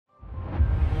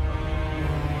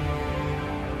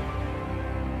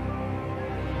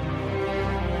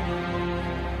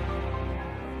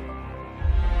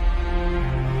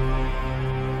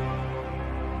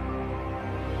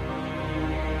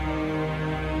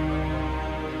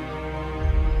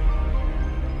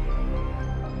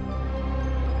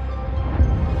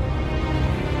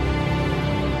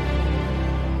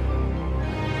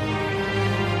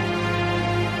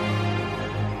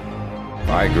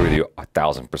I agree with you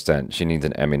 1,000%. She needs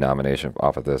an Emmy nomination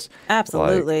off of this.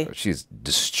 Absolutely. Like, she's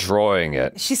destroying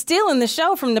it. She's stealing the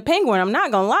show from the Penguin. I'm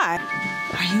not gonna lie.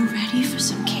 Are you ready for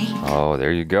some cake? Oh,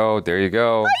 there you go. There you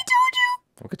go. I told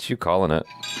you. Look at you calling it.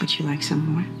 Would you like some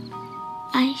more?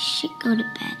 I should go to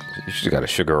bed. You should have got to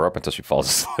sugar her up until she falls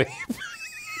asleep.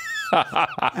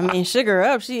 I mean, sugar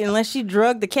up. Unless she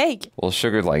drugged the cake. Well,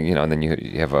 sugar, like, you know, and then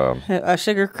you have a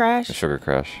sugar crash. A sugar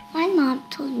crash. My mom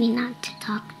told me not to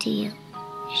talk to you.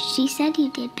 She said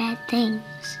you did bad things.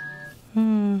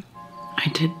 I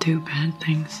did do bad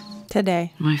things.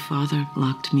 Today. My father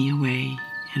locked me away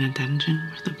in a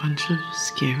dungeon with a bunch of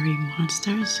scary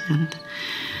monsters, and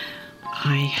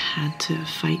I had to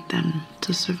fight them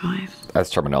to survive. That's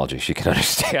terminology she can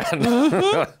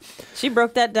understand. She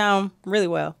broke that down really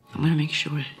well. I'm gonna make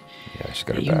sure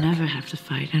that you never have to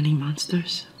fight any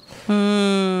monsters.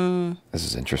 This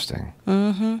is interesting.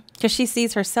 Because she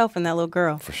sees herself in that little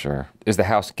girl. For sure. Is the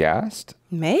house gassed?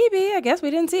 Maybe. I guess we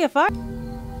didn't see a fire.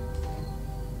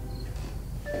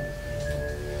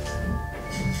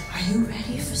 Are you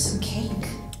ready for some cake?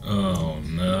 Oh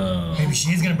no. Maybe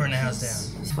she's gonna burn the house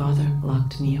down. My father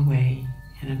locked me away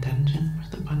in a dungeon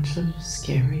with a bunch of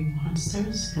scary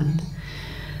monsters, and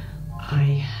I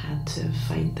had to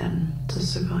fight them to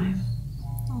survive.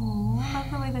 Oh, I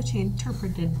love the way that she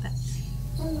interpreted that.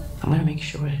 I'm gonna make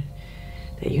sure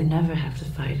that you never have to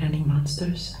fight any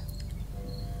monsters.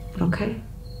 Okay?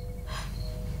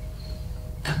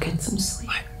 Now get some sleep.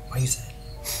 Why you say it?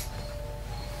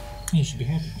 You should be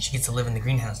happy. She gets to live in the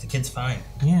greenhouse. The kid's fine.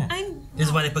 Yeah. This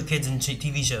is why they put kids in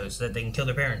TV shows, so that they can kill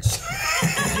their parents.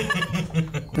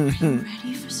 Are you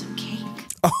ready for some cake?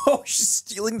 Oh, she's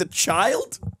stealing the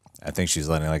child? I think she's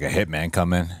letting like a hitman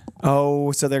come in.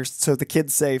 Oh, so the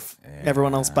kid's safe. Yeah.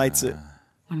 Everyone else bites it.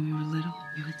 When we were little,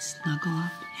 we would snuggle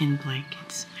up in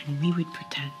blankets and we would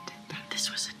pretend that this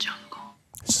was a jungle.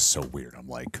 This is so weird. I'm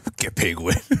like, get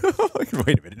Penguin.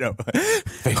 Wait a minute, no.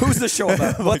 Who's the show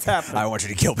about? What's happening? I want you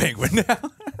to kill Penguin now.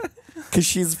 Because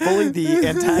she's fully the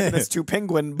antagonist to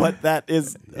Penguin, but that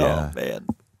is, oh man.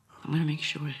 I'm gonna make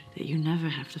sure that you never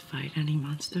have to fight any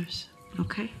monsters.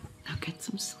 Okay? Now get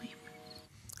some sleep.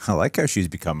 I like how she's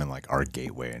becoming like our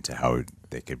gateway into how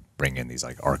they could bring in these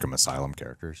like Arkham Asylum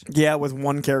characters. Yeah, with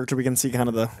one character we can see kind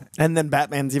of the... And then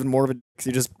Batman's even more of a...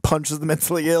 He just punches the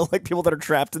mentally ill, like people that are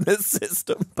trapped in this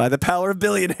system by the power of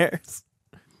billionaires.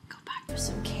 Go back for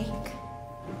some cake.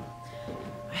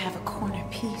 I have a corner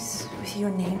piece with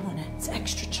your name on it. It's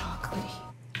extra chocolatey.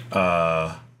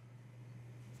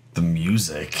 The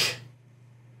music.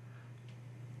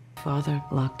 Father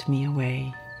locked me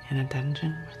away in a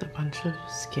dungeon with a bunch of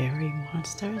scary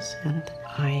monsters, and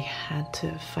I had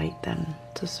to fight them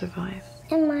to survive.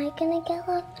 Am I gonna get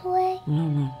locked away?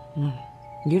 No.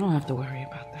 You don't have to worry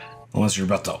about that. Unless you're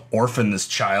about to orphan this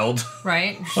child.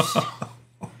 Right? Go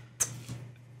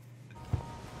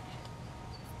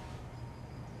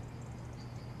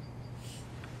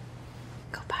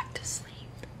back to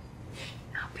sleep.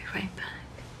 I'll be right back.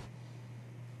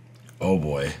 Oh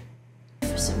boy.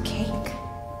 For some cake.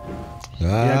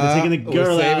 Yeah, they're taking the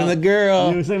girl saving the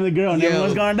girl. We're saving the girl, and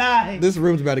everyone's gonna die. This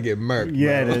room's about to get murked.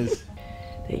 Yeah, bro. It is.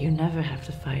 That you never have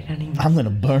to fight any monsters. I'm gonna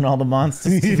burn all the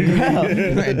monsters to the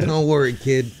ground. Right, don't worry,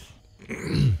 kid.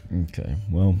 Okay,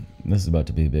 well, this is about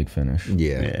to be a big finish.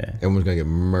 Yeah. Everyone's gonna get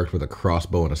murked with a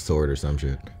crossbow and a sword or some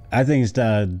shit. I think it's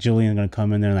Julian gonna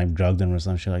come in there and like drug them or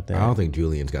some shit like that. I don't think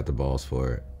Julian's got the balls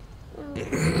for it.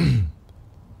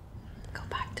 Go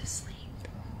back to sleep.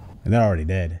 And they're already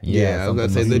dead. Yeah, I was about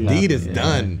to say the deed is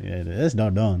done. Yeah, it's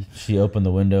not done. She opened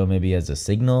the window maybe as a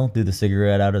signal, threw the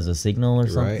cigarette out as a signal or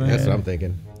something. Right, that's what I'm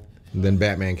thinking. And then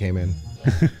Batman came in.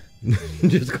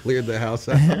 Just cleared the house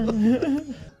out.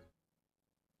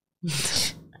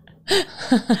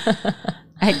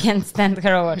 I can't stand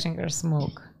her watching her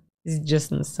smoke. It's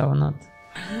just so not.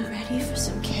 Are you ready for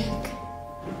some cake?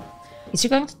 Is she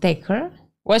going to take her?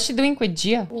 What's she doing with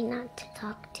Gia? Me not to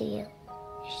talk to you.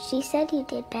 She said you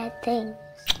did bad things.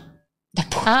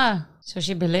 Ah, so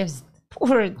she believes.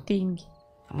 Poor thing.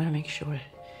 I'm gonna make sure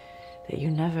that you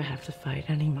never have to fight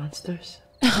any monsters.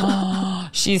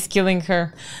 She's killing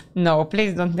her. No,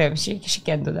 please don't tell me. She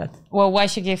can't do that. Well, why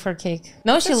she gave her cake?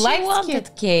 No, she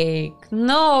wanted cake.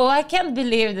 No, I can't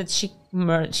believe that she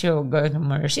will go to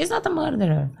murder. She's not a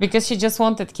murderer. Because she just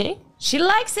wanted cake? She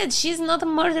likes it. She's not a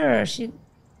murderer.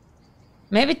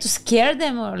 Maybe to scare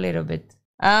them a little bit.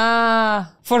 For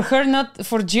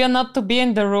Gia not to be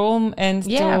in the room and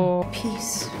to...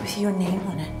 Piece with your name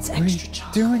on it. It's extra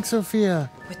chocolate. Doing, Sophia?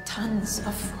 With tons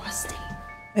of frosting.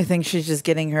 I think she's just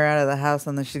getting her out of the house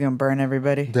and then she's gonna burn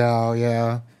everybody. Oh,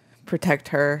 yeah. Protect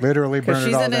her. Literally burn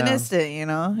it all down. Because she's an innocent, you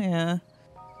know? Yeah.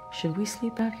 Should we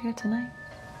sleep out here tonight?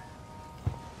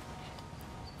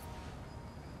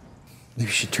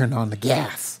 Maybe she turned on the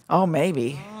gas. Oh,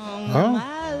 maybe.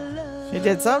 Oh. She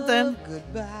did something.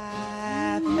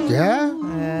 Yeah?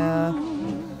 Yeah.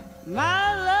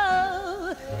 My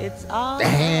love, it's all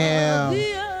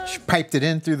Damn. She piped it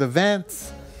in through the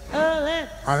vents.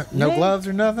 No gloves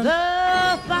or nothing?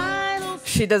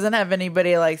 She doesn't have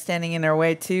anybody like standing in her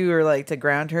way too, or like to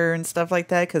ground her and stuff like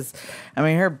that. Because I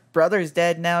mean, her brother's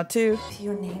dead now too.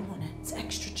 Your name on it. It's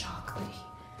extra chocolatey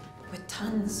with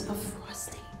tons of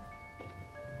frosting.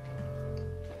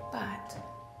 But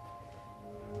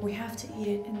we have to eat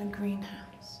it in the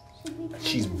greenhouse.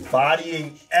 She's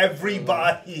bodying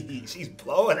everybody. She's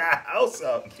blowing that house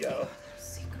up, yo.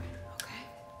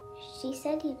 She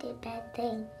said you did bad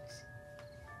things.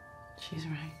 She's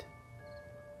right.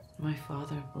 My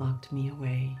father locked me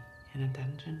away in a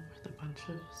dungeon with a bunch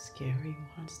of scary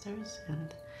monsters,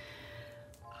 and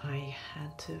I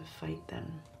had to fight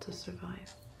them to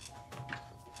survive.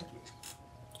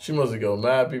 She must have gone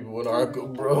mad people with Arco,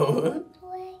 bro.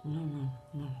 No.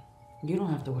 You don't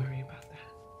have to worry about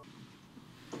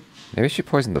that. Maybe she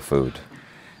poisoned the food.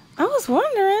 I was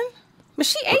wondering, but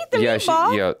she ate the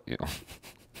meatball. Yeah.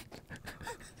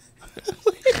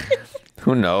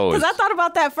 Who knows? Because I thought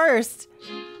about that first.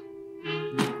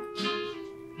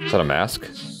 Is that a mask?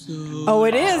 Oh,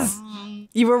 it is.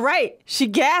 You were right. She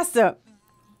gassed him.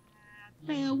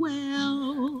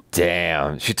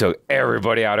 Damn, she took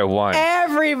everybody out at once.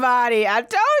 Everybody. I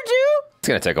told you. It's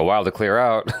gonna take a while to clear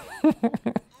out.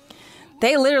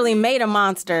 They literally made a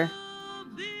monster.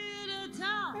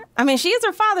 I mean, she is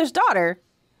her father's daughter.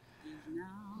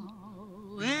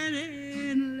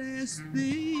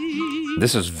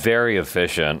 This is very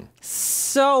efficient.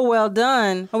 So well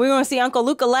done. Are we going to see Uncle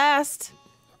Luca last?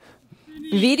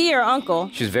 VD or Uncle?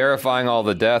 She's verifying all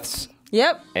the deaths.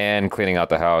 Yep. And cleaning out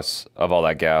the house of all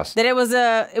that gas. That it was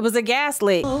a gas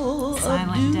leak.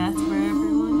 Silent death for everyone.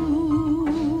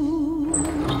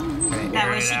 That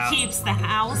way she keeps the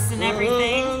house and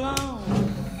everything.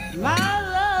 My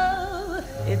love,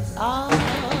 it's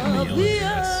obviously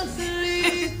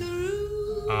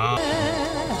through.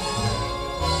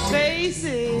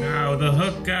 Faces. No, the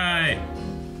hook guy.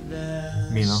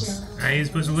 Minos. He's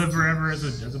supposed to live forever as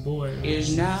a boy.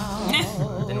 Is now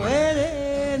an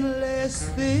endless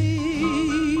thing.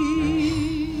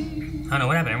 I don't know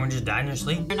what happened. Everyone just died in their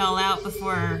sleep. It all out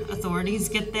before authorities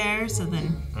get there, so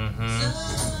then.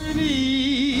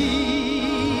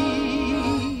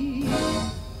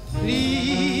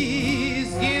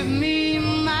 Please give me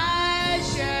my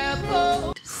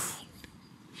chapeau.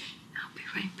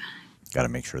 Got to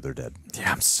make sure they're dead.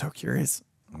 Yeah, I'm so curious.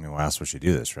 I mean, why else would she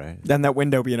do this, right? Then that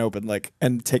window being open, like,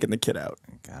 and taking the kid out.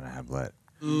 Gotta have lit.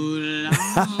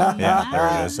 Yeah,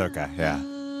 there it is. Okay, yeah.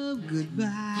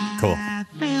 Cool.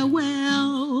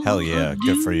 Farewell. Hell yeah,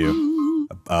 good for you.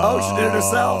 Oh, she did it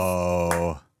herself.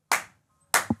 Oh.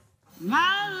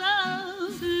 My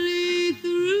love lead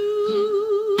through.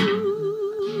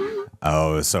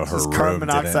 Oh, so her This is room carbon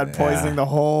monoxide didn't- poisoning the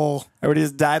whole. Everybody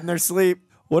just died in their sleep.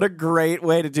 What a great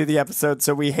way to do the episode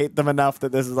so we hate them enough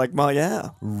that this is like, well,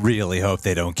 yeah. Really hope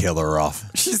they don't kill her off.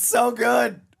 She's so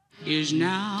good. Is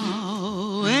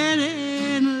now an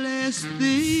endless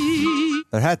thing.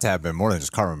 There had to have been more than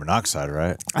just carbon monoxide,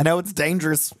 right? I know it's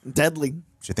dangerous, deadly.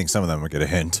 She thinks some of them would get a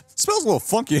hint. Smells a little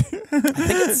funky. I think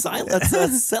it's silent.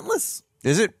 That's scentless.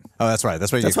 Is it? Oh, that's right.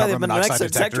 That's why you That's get why they've carbon been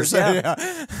monoxide detectors. detectors.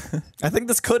 Yeah. I think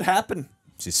this could happen.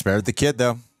 She spared the kid,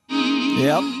 though.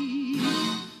 Yep.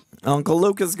 Uncle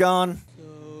Luke is gone.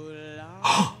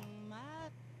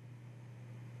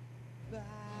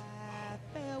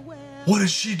 What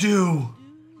did she do?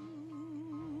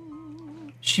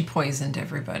 She poisoned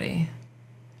everybody.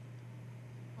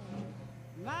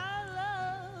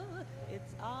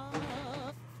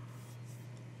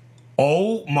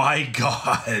 Oh my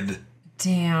god.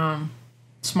 Damn.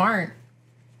 Smart.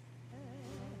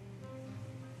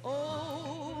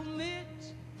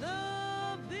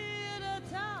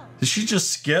 Did she just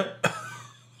skip?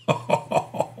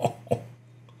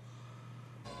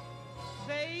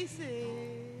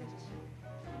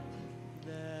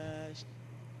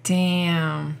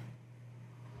 Damn.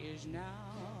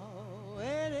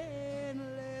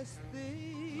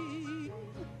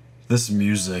 This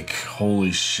music,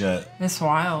 holy shit. It's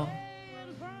wild.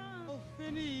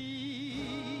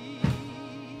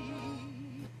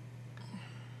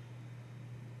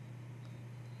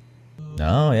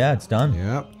 Oh, yeah, it's done.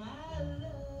 Yep.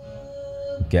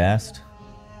 Gassed.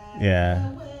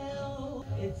 Yeah.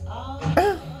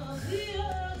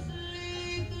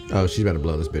 Oh, she's about to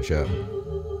blow this bitch up.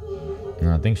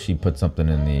 No, I think she put something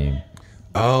in the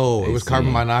Oh, it was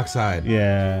carbon monoxide.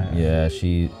 Yeah. Yeah,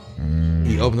 she...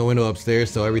 He opened the window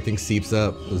upstairs so everything seeps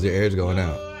up because the air's going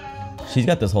out. She's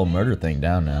got this whole murder thing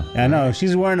down now. I know.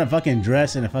 She's wearing a fucking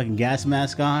dress and a fucking gas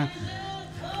mask on.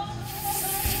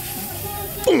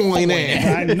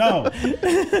 I know.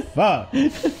 Fuck.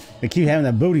 They keep having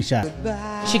that booty shot.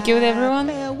 She killed everyone?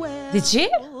 Did she?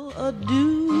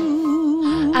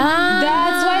 Ah,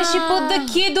 that's why she put the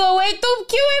kid away to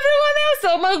kill everyone else.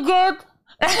 Oh my god.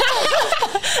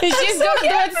 She's gonna do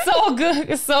it so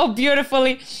good, so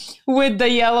beautifully with the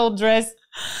yellow dress.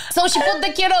 So she put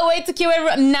the kid away to kill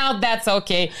everyone. Now that's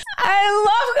okay. I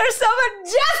love her so much.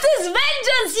 Justice,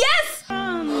 vengeance, yes!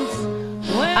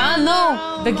 Ah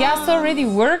no, the gas already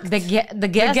worked. The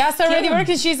gas already worked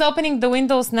and she's opening the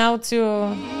windows now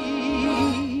to...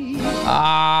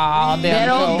 Ah, they're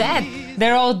all dead.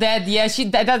 They're all dead, yeah.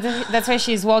 That's why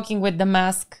she's walking with the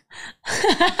mask.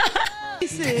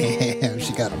 Damn,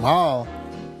 she got them all.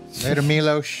 Later,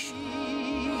 Milos.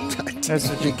 That's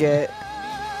what you get.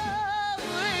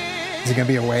 Is he gonna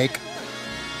be awake?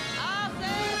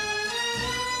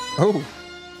 Oh.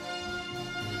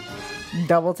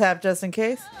 Double tap just in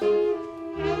case.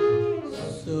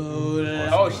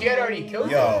 Oh, she had already killed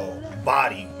him. Yo,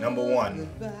 body, #1.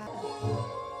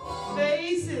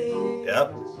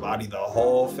 Yep, body the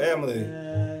whole family.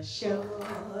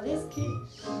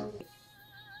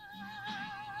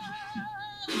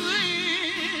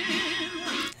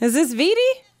 Is this Vidi?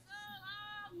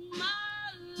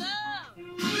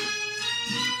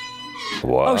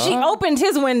 What? Oh, she opened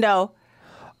his window.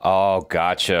 Oh,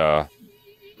 gotcha.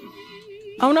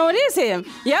 Oh no, it is him.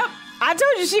 Yep, I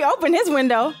told you she opened his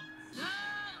window.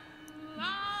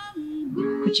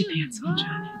 Put your pants on,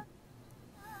 Johnny.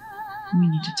 We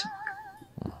need to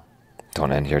talk.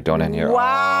 Don't end here. Don't end here. Wow.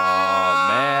 Oh,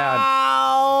 man.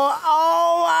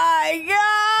 Oh my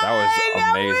god. That was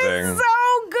amazing. So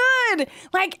good.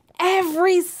 Like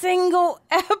every single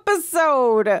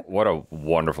episode. What a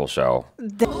wonderful show.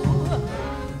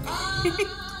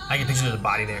 I can picture the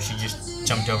body there. She just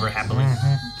jumped over happily.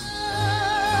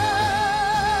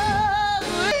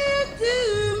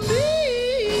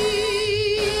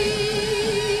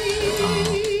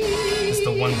 It's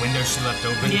the one window she left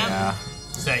open. Yeah.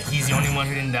 So that he's the only one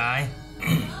who didn't die.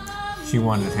 She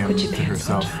wanted him to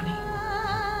herself.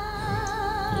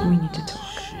 We need to talk.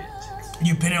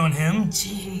 You pin it on him?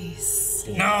 Jeez.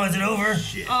 No, is it over?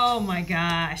 Oh my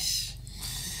gosh.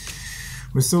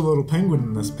 We're still a little penguin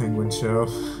in this penguin show.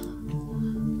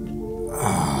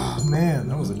 Ah, man,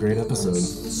 that was a great episode.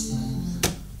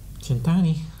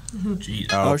 Chintani. Oh,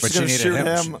 Oh, but she's she gonna needed shoot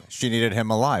him. him. She needed him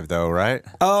alive, though, right?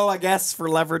 Oh, I guess for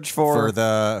leverage for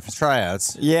the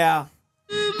triads. Yeah.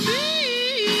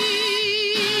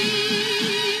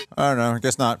 I don't know. I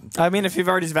guess not. I mean, if you've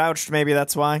already vouched, maybe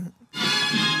that's why.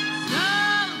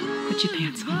 Put your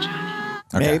pants on, Johnny.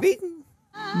 Okay. Maybe.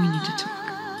 We need to talk.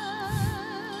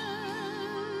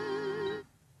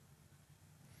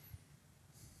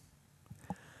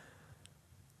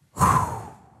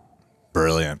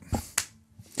 Brilliant.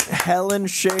 Helen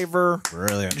Shaver.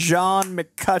 Brilliant. John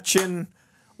McCutcheon.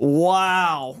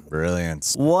 Wow.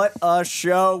 Brilliant. What a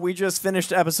show. We just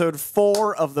finished episode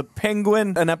 4 of The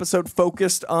Penguin, an episode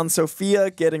focused on Sophia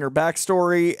getting her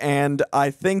backstory, and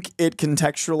I think it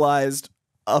contextualized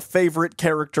a favorite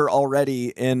character already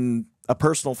in a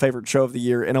personal favorite show of the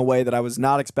year in a way that I was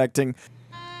not expecting.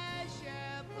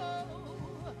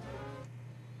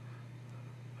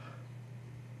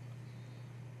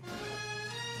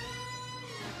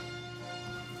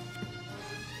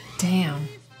 Damn.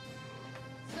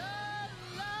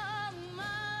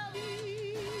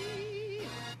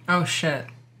 Oh shit.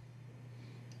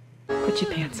 Put your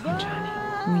pants on, Johnny.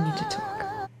 We need to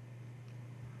talk.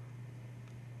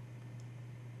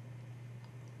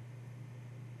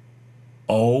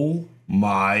 Oh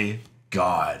my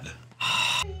god.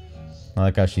 I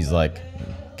like how she's like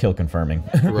kill confirming.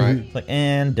 Right. Like,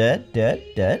 and dead.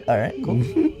 All right, cool.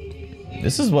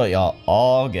 This is what y'all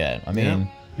all get. I mean,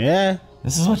 yeah.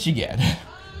 This is what you get.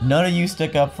 None of you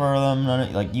stick up for them. None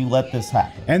of, like, you let this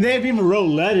happen. And they even wrote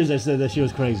letters that said that she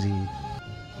was crazy.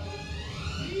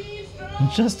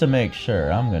 Just to make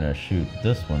sure, I'm gonna shoot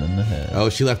this one in the head. Oh,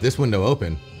 she left this window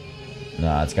open.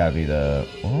 Nah, it's gotta be the.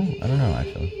 Oh, I don't know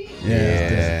actually.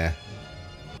 Yeah.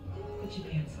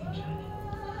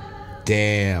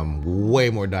 Damn, way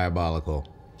more diabolical.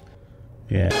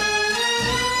 Yeah.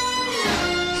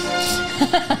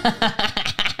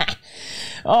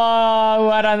 Oh,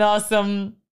 what an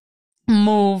awesome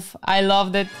move. I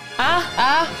loved it.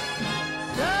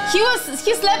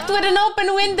 He slept with an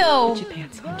open window. Put your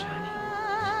pants on, Johnny.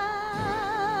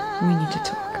 We need to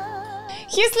talk.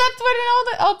 He slept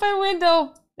with an open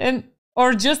window, and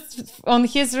or just on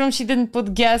his room. She didn't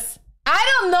put gas. I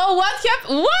don't know what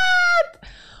happened. What?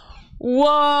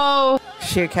 Whoa!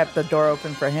 She kept the door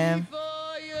open for him,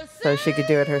 so she could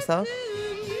do it herself.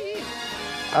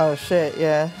 Oh shit!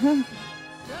 Yeah.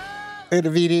 Hey,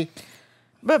 Davidi.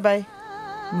 Bye bye.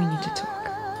 We need to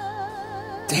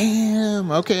talk.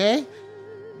 Damn. Okay.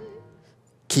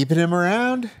 Keeping him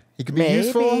around. He could be Maybe.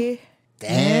 useful.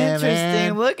 Damn, Interesting.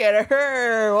 man. Look at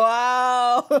her.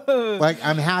 Wow. Like,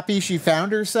 I'm happy she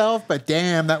found herself, but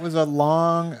damn, that was a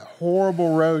long,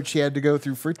 horrible road she had to go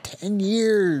through for 10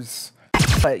 years.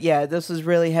 But yeah, this was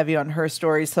really heavy on her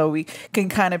story, so we can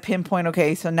kind of pinpoint,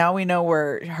 okay, so now we know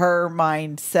where her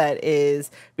mindset is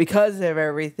because of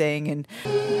everything. And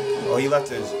Oh, she left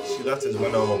his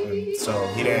window open, so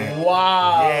he didn't.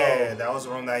 Wow. Yeah, that was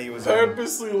the room that he was in.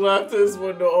 Purposely left his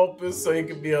window open so he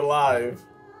could be alive.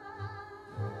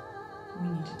 We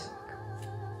need to talk.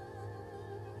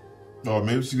 Oh,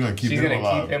 maybe she's gonna keep him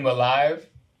alive. Keep him alive?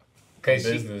 Cause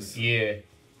Business. Yeah.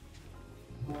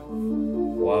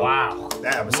 Wow.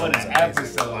 That episode What was an amazing.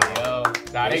 episode, yo.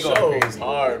 Nah, they This go show crazy. is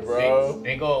hard, bro.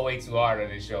 They go way too hard on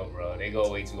this show, bro. They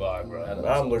go way too hard, bro.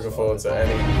 I'm looking forward to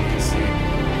ending DC.